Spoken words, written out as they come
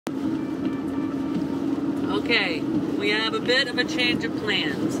Okay, we have a bit of a change of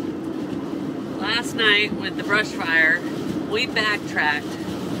plans. Last night with the brush fire, we backtracked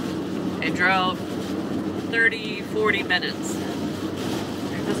and drove 30-40 minutes.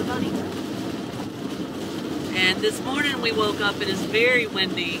 There goes a bunny. And this morning we woke up, it is very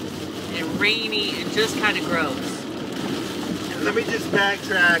windy and rainy and just kind of gross. Let me just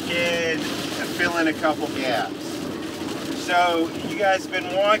backtrack in and fill in a couple gaps. So you guys have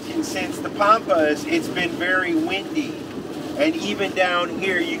been watching since the Pampas, it's been very windy. And even down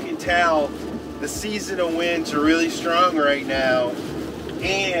here you can tell the seasonal winds are really strong right now.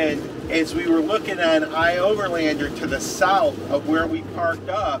 And as we were looking on I-Overlander to the south of where we parked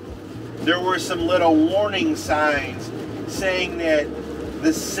up, there were some little warning signs saying that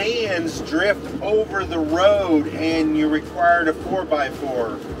the sands drift over the road and you're required a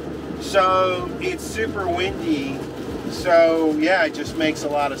 4x4. So it's super windy. So yeah, it just makes a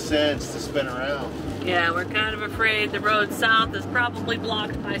lot of sense to spin around. Yeah, we're kind of afraid the road south is probably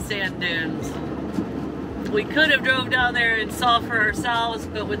blocked by sand dunes. We could have drove down there and saw for ourselves,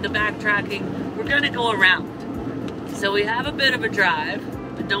 but with the backtracking, we're gonna go around. So we have a bit of a drive,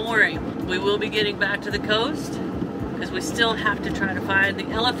 but don't worry, we will be getting back to the coast because we still have to try to find the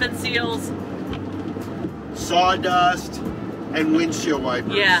elephant seals, sawdust, and windshield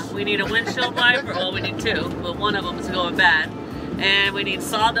wipers. Yeah, we need a windshield wiper. Well, we need two, but one of them is going bad. And we need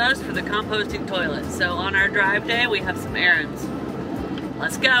sawdust for the composting toilet. So on our drive day, we have some errands.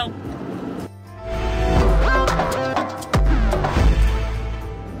 Let's go.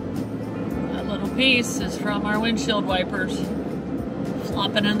 That little piece is from our windshield wipers,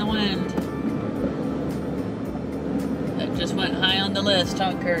 flopping in the wind. That just went high on the list,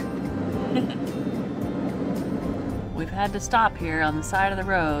 huh, Kurt? We've had to stop here on the side of the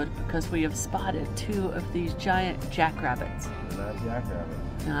road because we have spotted two of these giant jackrabbits. They're not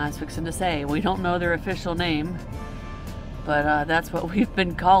jackrabbits. I was fixing to say, we don't know their official name, but that's what we've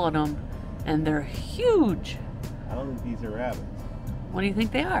been calling them, and they're huge. I don't think these are rabbits. What do you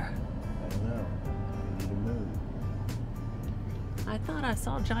think they are? I don't know. They need to move. I thought I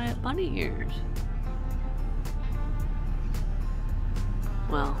saw giant bunny ears.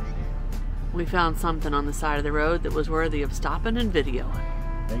 Well, we found something on the side of the road that was worthy of stopping and videoing.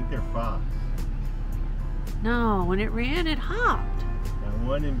 I think they're fox. No, when it ran, it hopped. That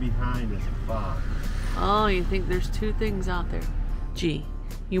one in behind is a fox. Oh, you think there's two things out there? Gee,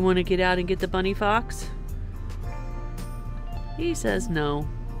 you want to get out and get the bunny fox? He says no.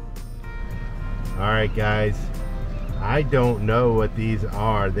 Alright guys, I don't know what these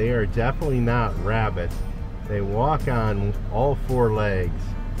are. They are definitely not rabbits. They walk on all four legs.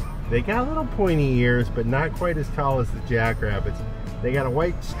 They got little pointy ears, but not quite as tall as the jackrabbits. They got a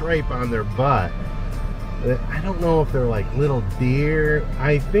white stripe on their butt. I don't know if they're like little deer.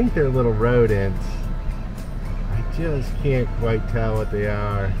 I think they're little rodents. I just can't quite tell what they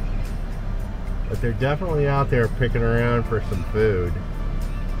are. But they're definitely out there picking around for some food.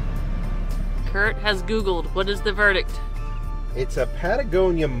 Kurt has Googled. What is the verdict? It's a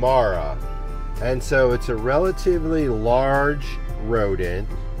Patagonia mara. And so it's a relatively large rodent.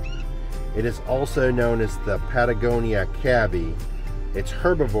 It is also known as the Patagonia cabby. It's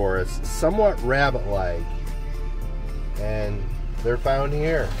herbivorous, somewhat rabbit-like, and they're found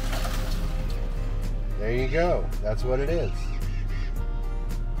here. There you go. That's what it is.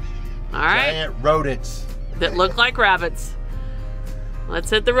 All right. Giant rodents. That look like rabbits. Let's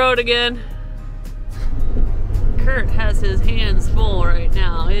hit the road again. Kurt has his hands full right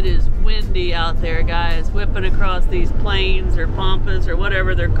now. It is windy out there, guys. Whipping across these plains or pampas or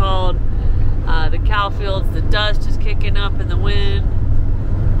whatever they're called. The cow fields, the dust is kicking up in the wind.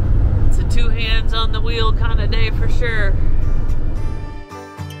 It's a two hands on the wheel kind of day for sure.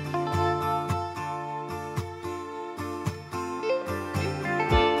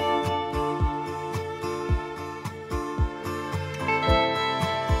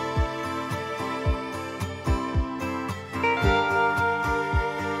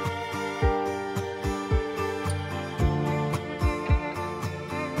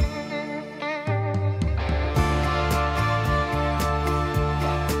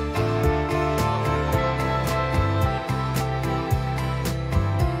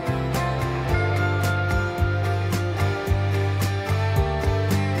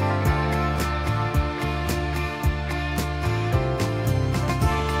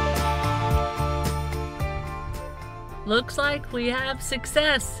 Looks like we have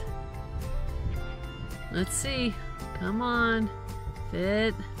success. Let's see. Come on.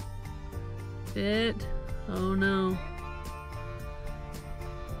 Fit. Fit. Oh no.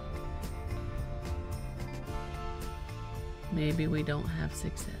 Maybe we don't have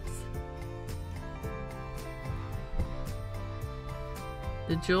success.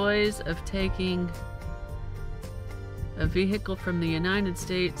 The joys of taking a vehicle from the United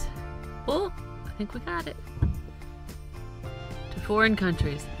States, oh, I think we got it, to foreign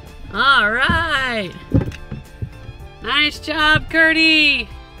countries. All right. Nice job, Curtie.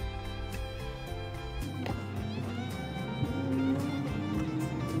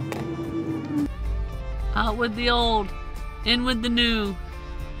 Out with the old, in with the new.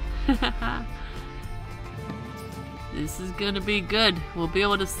 This is gonna be good. We'll be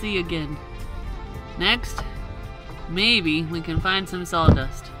able to see again. Next, maybe we can find some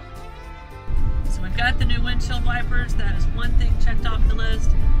sawdust. So we've got the new windshield wipers. That is one thing checked off the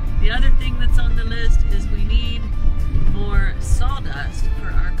list. The other thing that's on the list is we need more sawdust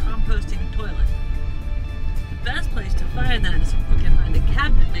for our composting toilet. The best place to find that is if we can find a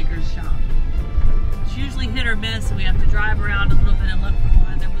cabinet maker's shop. It's usually hit or miss, and we have to drive around a little bit and look for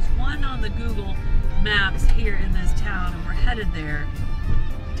one. There was one on the Google Maps here in this town, and we're headed there.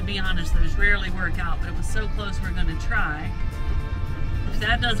 To be honest, those rarely work out, but it was so close we're going to try. If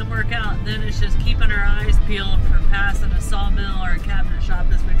that doesn't work out, then it's just keeping our eyes peeled for passing a sawmill or a cabinet shop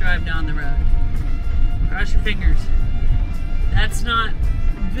as we drive down the road. Cross your fingers. That's not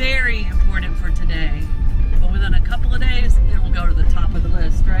very important for today, but within a couple of days, it will go to the top of the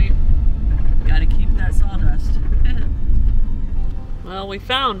list, right? Got to keep that sawdust. Well, we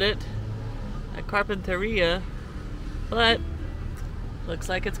found it at Carpinteria, but looks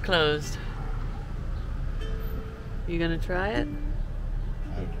like it's closed. You gonna try it?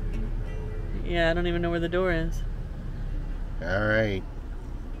 Yeah, I don't even know where the door is. All right.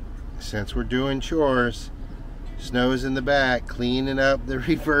 Since we're doing chores, Snow's in the back cleaning up the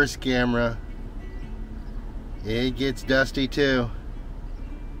reverse camera. It gets dusty too.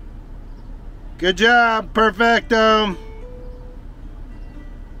 Good job, perfecto.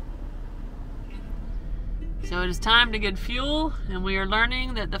 So it is time to get fuel, and we are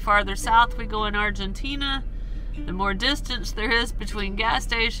learning that the farther south we go in Argentina, the more distance there is between gas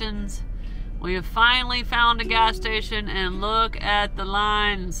stations. We have finally found a gas station, and look at the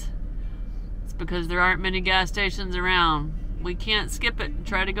lines. It's because there aren't many gas stations around. We can't skip it and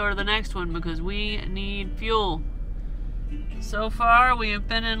try to go to the next one because we need fuel. So far, we have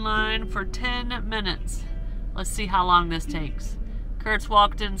been in line for 10 minutes. Let's see how long this takes. Kurt's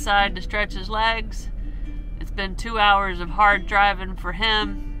walked inside to stretch his legs. It's been 2 hours of hard driving for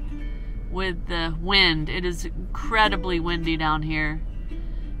him with the wind. It is incredibly windy down here.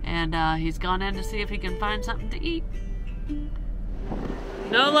 And he's gone in to see if he can find something to eat.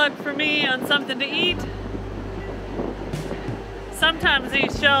 No luck for me on something to eat. Sometimes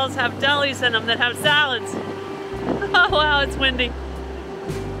these shells have delis in them that have salads. Oh wow, it's windy.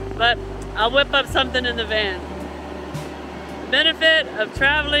 But I'll whip up something in the van. Benefit of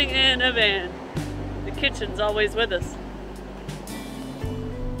traveling in a van. The kitchen's always with us.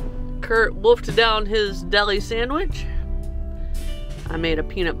 Kurt wolfed down his deli sandwich. I made a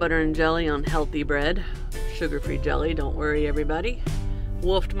peanut butter and jelly on healthy bread. Sugar-free jelly, don't worry everybody.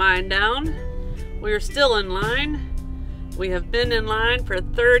 Wolfed mine down. We are still in line. We have been in line for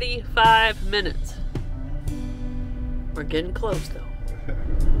 35 minutes. We're getting close though.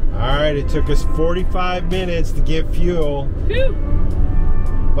 All right, it took us 45 minutes to get fuel. Whew.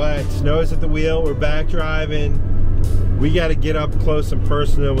 But Snow's at the wheel, we're back driving. We got to get up close and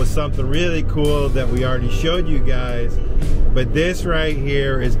personal with something really cool that we already showed you guys. But this right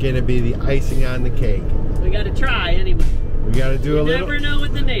here is going to be the icing on the cake. We got to try anyway. We got to do a little. You never know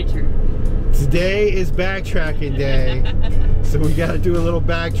with the nature. Today is backtracking day, so we got to do a little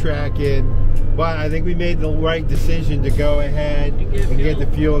backtracking. But I think we made the right decision to go ahead and get the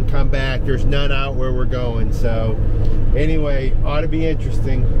fuel and come back. There's none out where we're going. So anyway, ought to be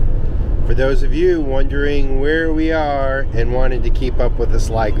interesting. For those of you wondering where we are and wanting to keep up with us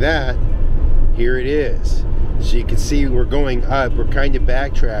like that, here it is. So you can see we're going up. We're kind of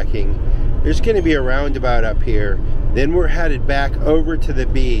backtracking. There's going to be a roundabout up here. Then we're headed back over to the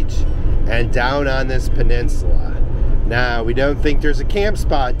beach and down on this peninsula. Now, we don't think there's a camp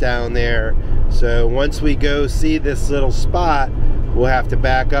spot down there. So once we go see this little spot, we'll have to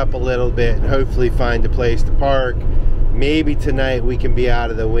back up a little bit and hopefully find a place to park. Maybe tonight we can be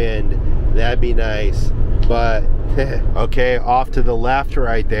out of the wind. That'd be nice. But okay, off to the left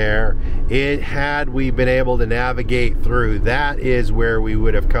right there, had we been able to navigate through, that is where we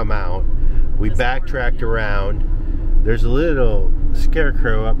would have come out. We backtracked around. There's a little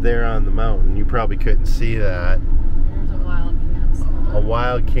scarecrow up there on the mountain. You probably couldn't see that. There's a wild camp spot. A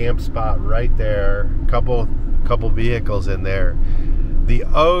wild camp spot right there. Couple vehicles in there. The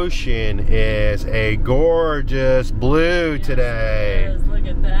ocean is a gorgeous blue today. It is. Look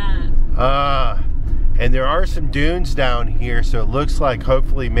at that. And there are some dunes down here, so it looks like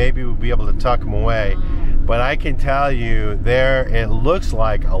hopefully maybe we'll be able to tuck them away. But I can tell you, it looks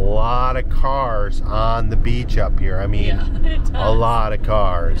like a lot of cars on the beach up here. I mean, a lot of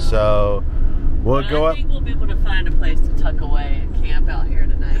cars. Yeah. So we'll go up. I think we'll be able to find a place to tuck away and camp out here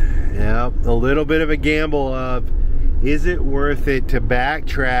tonight. Yeah, a little bit of a gamble of, is it worth it to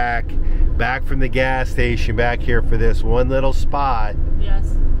backtrack back from the gas station back here for this one little spot?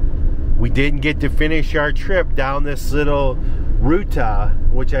 Yes. We didn't get to finish our trip down this little ruta,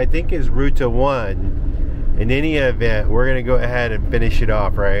 which I think is Ruta 1. In any event, we're going to go ahead and finish it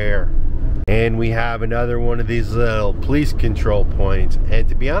off right here. And we have another one of these little police control points. And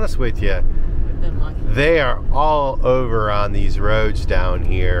to be honest with you, they are all over on these roads down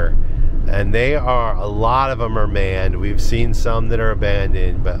here. And a lot of them are manned. We've seen some that are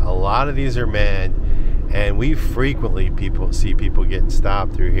abandoned, but a lot of these are manned. And we frequently see people getting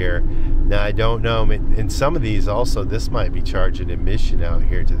stopped through here. Now, I don't know, in some of these also, this might be charging admission out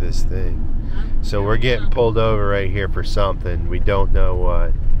here to this thing. So we're getting pulled over right here for something. We don't know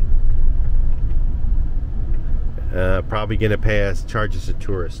what. Probably going to charge us a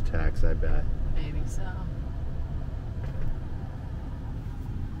tourist tax, I bet. Maybe so.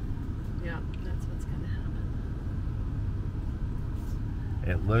 Yeah, that's what's going to happen.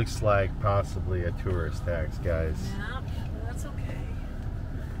 It looks like possibly a tourist tax, guys. Yeah, that's okay.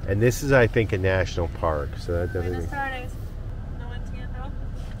 And this is, I think, a national park, so that doesn't. No entiendo.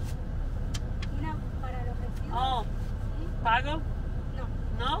 Oh, pago? No.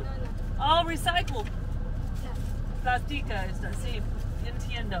 No? Oh, recycle. Plastica está, sí.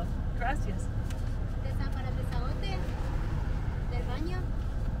 Entiendo. Gracias. Para el desahote del baño.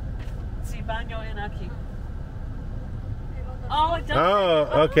 Sí, baño en aquí. Oh, it does.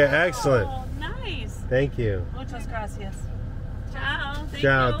 Oh, okay, excellent. Oh, nice. Thank you. Muchas gracias. Ciao.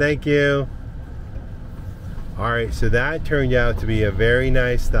 Ciao, thank you. All right, so that turned out to be a very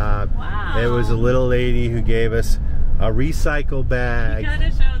nice stop. Wow. It was a little lady who gave us a recycle bag. You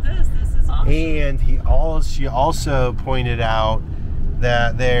gotta show this. This is awesome. And she also pointed out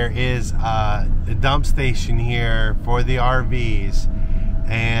that there is a dump station here for the RVs.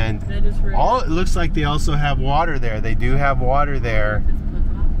 And it looks like they also have water there. They do have water there.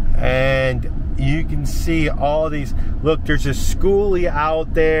 And you can see all these. Look, there's a schoolie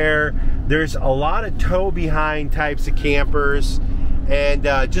out there. There's a lot of tow-behind types of campers. And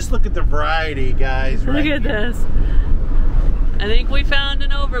just look at the variety, guys. Look at this. I think we found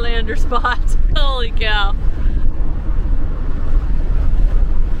an overlander spot. Holy cow.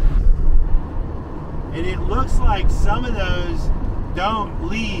 And it looks like some of those don't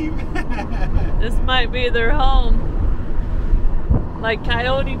leave. This might be their home. Like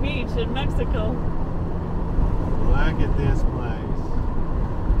Coyote Beach in Mexico. Look at this place.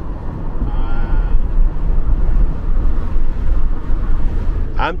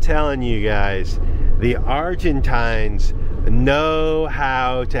 I'm telling you guys, the Argentines know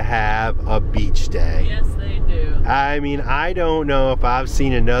how to have a beach day. Yes, they do. I mean, I don't know if I've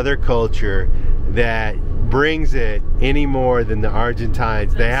seen another culture that brings it any more than the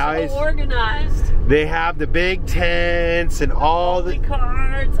Argentines. They're so organized. They have the big tents and all the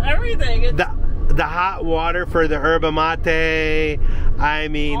cards, everything. The hot water for the yerba mate. I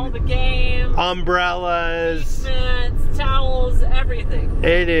mean, all the games, umbrellas, mats, towels, everything.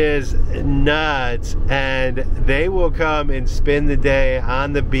 It is nuts, and they will come and spend the day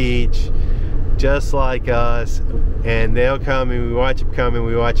on the beach just like us, and they'll come and we watch them come and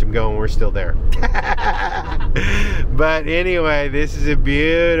we watch them go, and we're still there. But anyway, this is a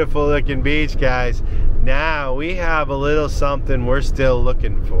beautiful looking beach, guys. Now we have a little something we're still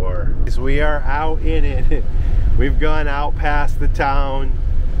looking for. We are out in it. We've gone out past the town.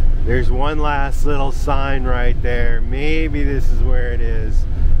 There's one last little sign right there. Maybe this is where it is.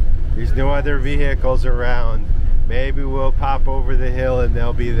 There's no other vehicles around. Maybe we'll pop over the hill and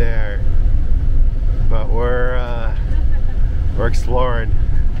they'll be there. But we're exploring.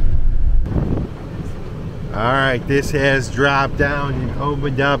 Alright, this has dropped down and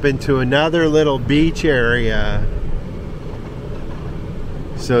opened up into another little beach area.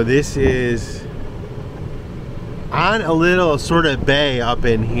 So this is on a little sort of bay up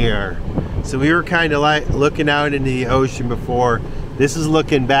in here. So we were kind of like looking out into the ocean before. This is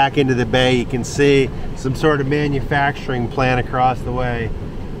looking back into the bay. You can see some sort of manufacturing plant across the way.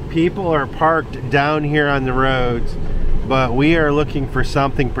 People are parked down here on the roads, but we are looking for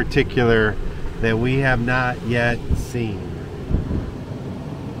something particular that we have not yet seen.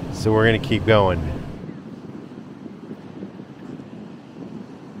 So we're going to keep going.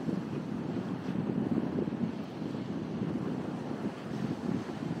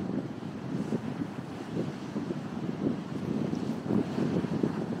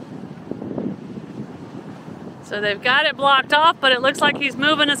 So they've got it blocked off, but it looks like he's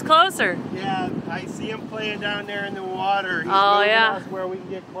moving us closer. Yeah, I see him playing down there in the water. He's oh moving yeah. us where we can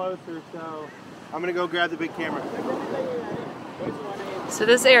get closer, so I'm gonna go grab the big camera. So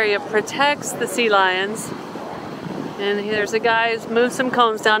this area protects the sea lions. And there's a guy who's moved some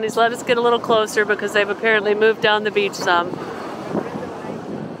cones down. He's let us get a little closer because they've apparently moved down the beach some.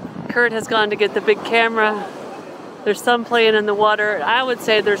 Kurt has gone to get the big camera. There's some playing in the water. I would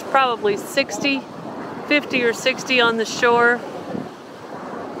say there's probably 50 or 60 on the shore.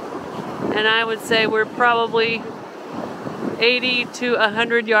 And I would say we're probably 80 to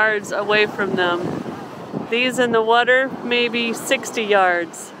 100 yards away from them. These in the water, maybe 60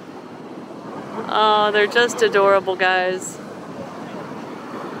 yards. Oh, they're just adorable, guys.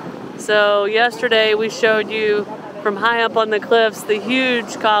 So yesterday we showed you from high up on the cliffs the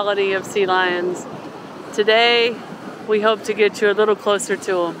huge colony of sea lions. Today we hope to get you a little closer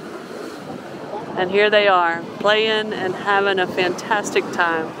to them. And here they are, playing and having a fantastic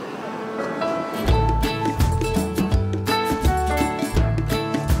time.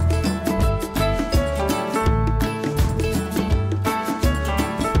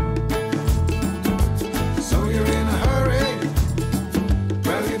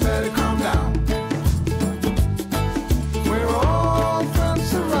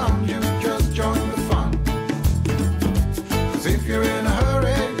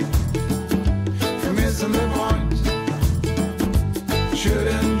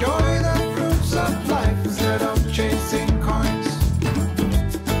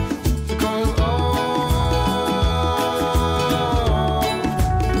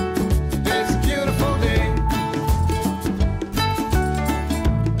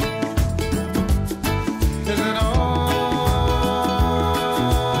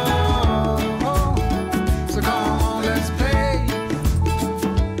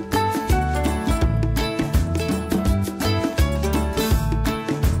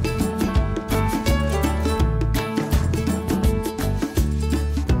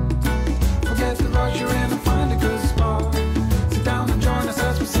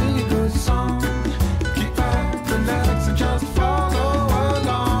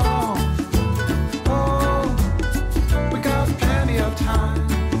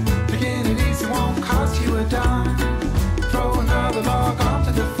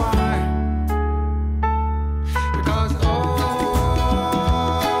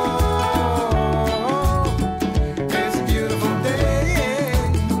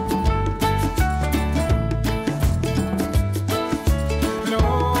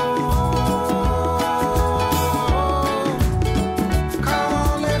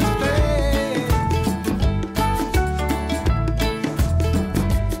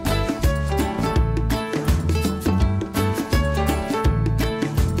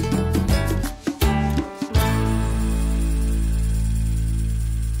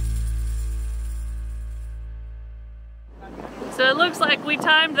 So it looks like we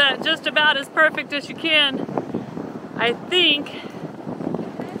timed that just about as perfect as you can. I think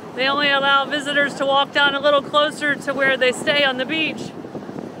they only allow visitors to walk down a little closer to where they stay on the beach.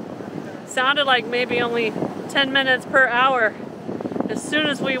 Sounded like maybe only 10 minutes per hour. As soon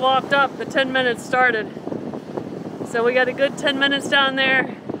as we walked up, the 10 minutes started. So we got a good 10 minutes down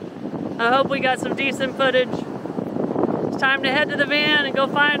there. I hope we got some decent footage. It's time to head to the van and go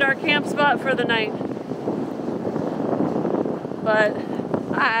find our camp spot for the night. But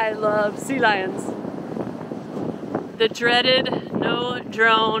I love sea lions. The dreaded no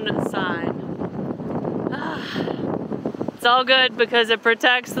drone sign. It's all good because it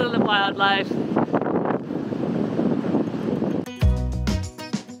protects the wildlife.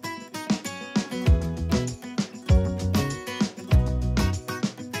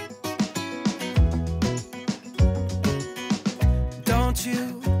 Don't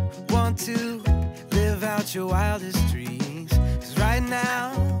you want to live out your wildest dreams? 'Cause right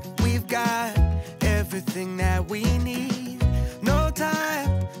now we've got everything that we need. No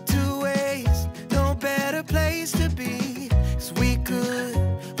time to waste, no better place to be. 'Cause we could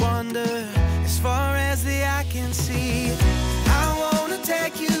wander as far as the eye can see. I wanna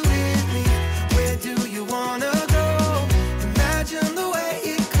take you with me. Where do you wanna go? Imagine the way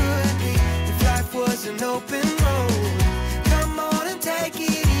it could be if life was an open road. Come on and take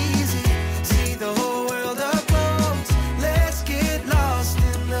it easy. See the whole world up close. Let's get lost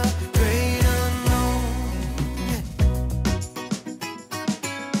in the great unknown.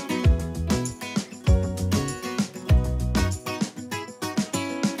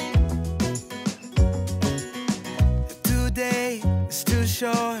 Today is too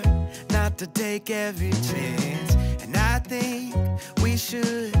short not to take every chance, and I think we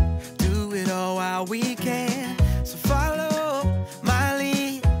should do do it all while we can. So follow my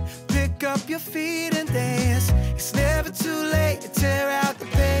lead, pick up your feet and dance. It's never too late to tear out the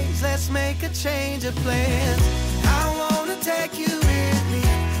page. Let's make a change of plans. I wanna take you with me.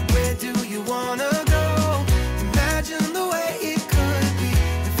 Where do you wanna go? Imagine the way it could be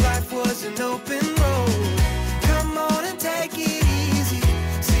if life was an open road. Come on and take it easy.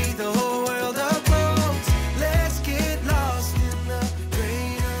 See the whole world up close. Let's get lost in the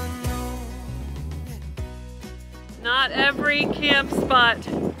great unknown. Not every camp spot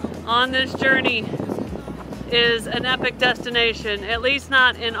on this journey is an epic destination, at least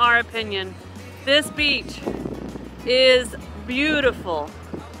not in our opinion. This beach is beautiful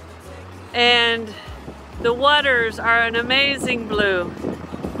and the waters are an amazing blue,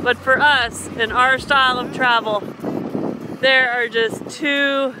 but for us in our style of travel, there are just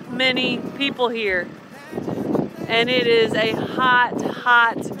too many people here and it is a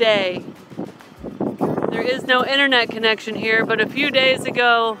hot day. There is no internet connection here, but a few days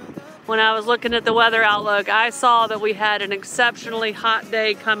ago when I was looking at the weather outlook, I saw that we had an exceptionally hot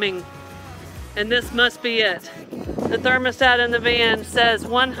day coming, and this must be it. The thermostat in the van says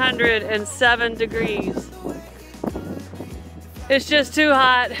 107 degrees. It's just too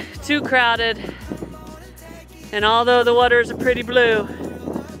hot, too crowded, and although the waters are pretty blue,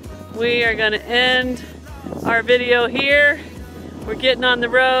 we are gonna end our video here. We're getting on the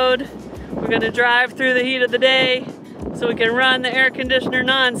road. We're gonna drive through the heat of the day so we can run the air conditioner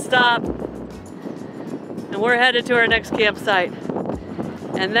non-stop. And we're headed to our next campsite.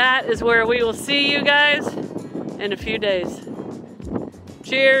 And that is where we will see you guys in a few days.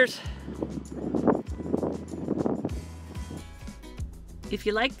 Cheers. If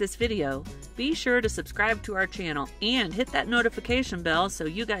you like this video, be sure to subscribe to our channel and hit that notification bell so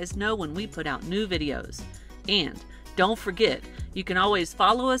you guys know when we put out new videos. And don't forget, you can always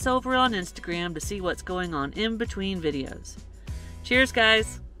follow us over on Instagram to see what's going on in between videos. Cheers,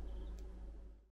 guys.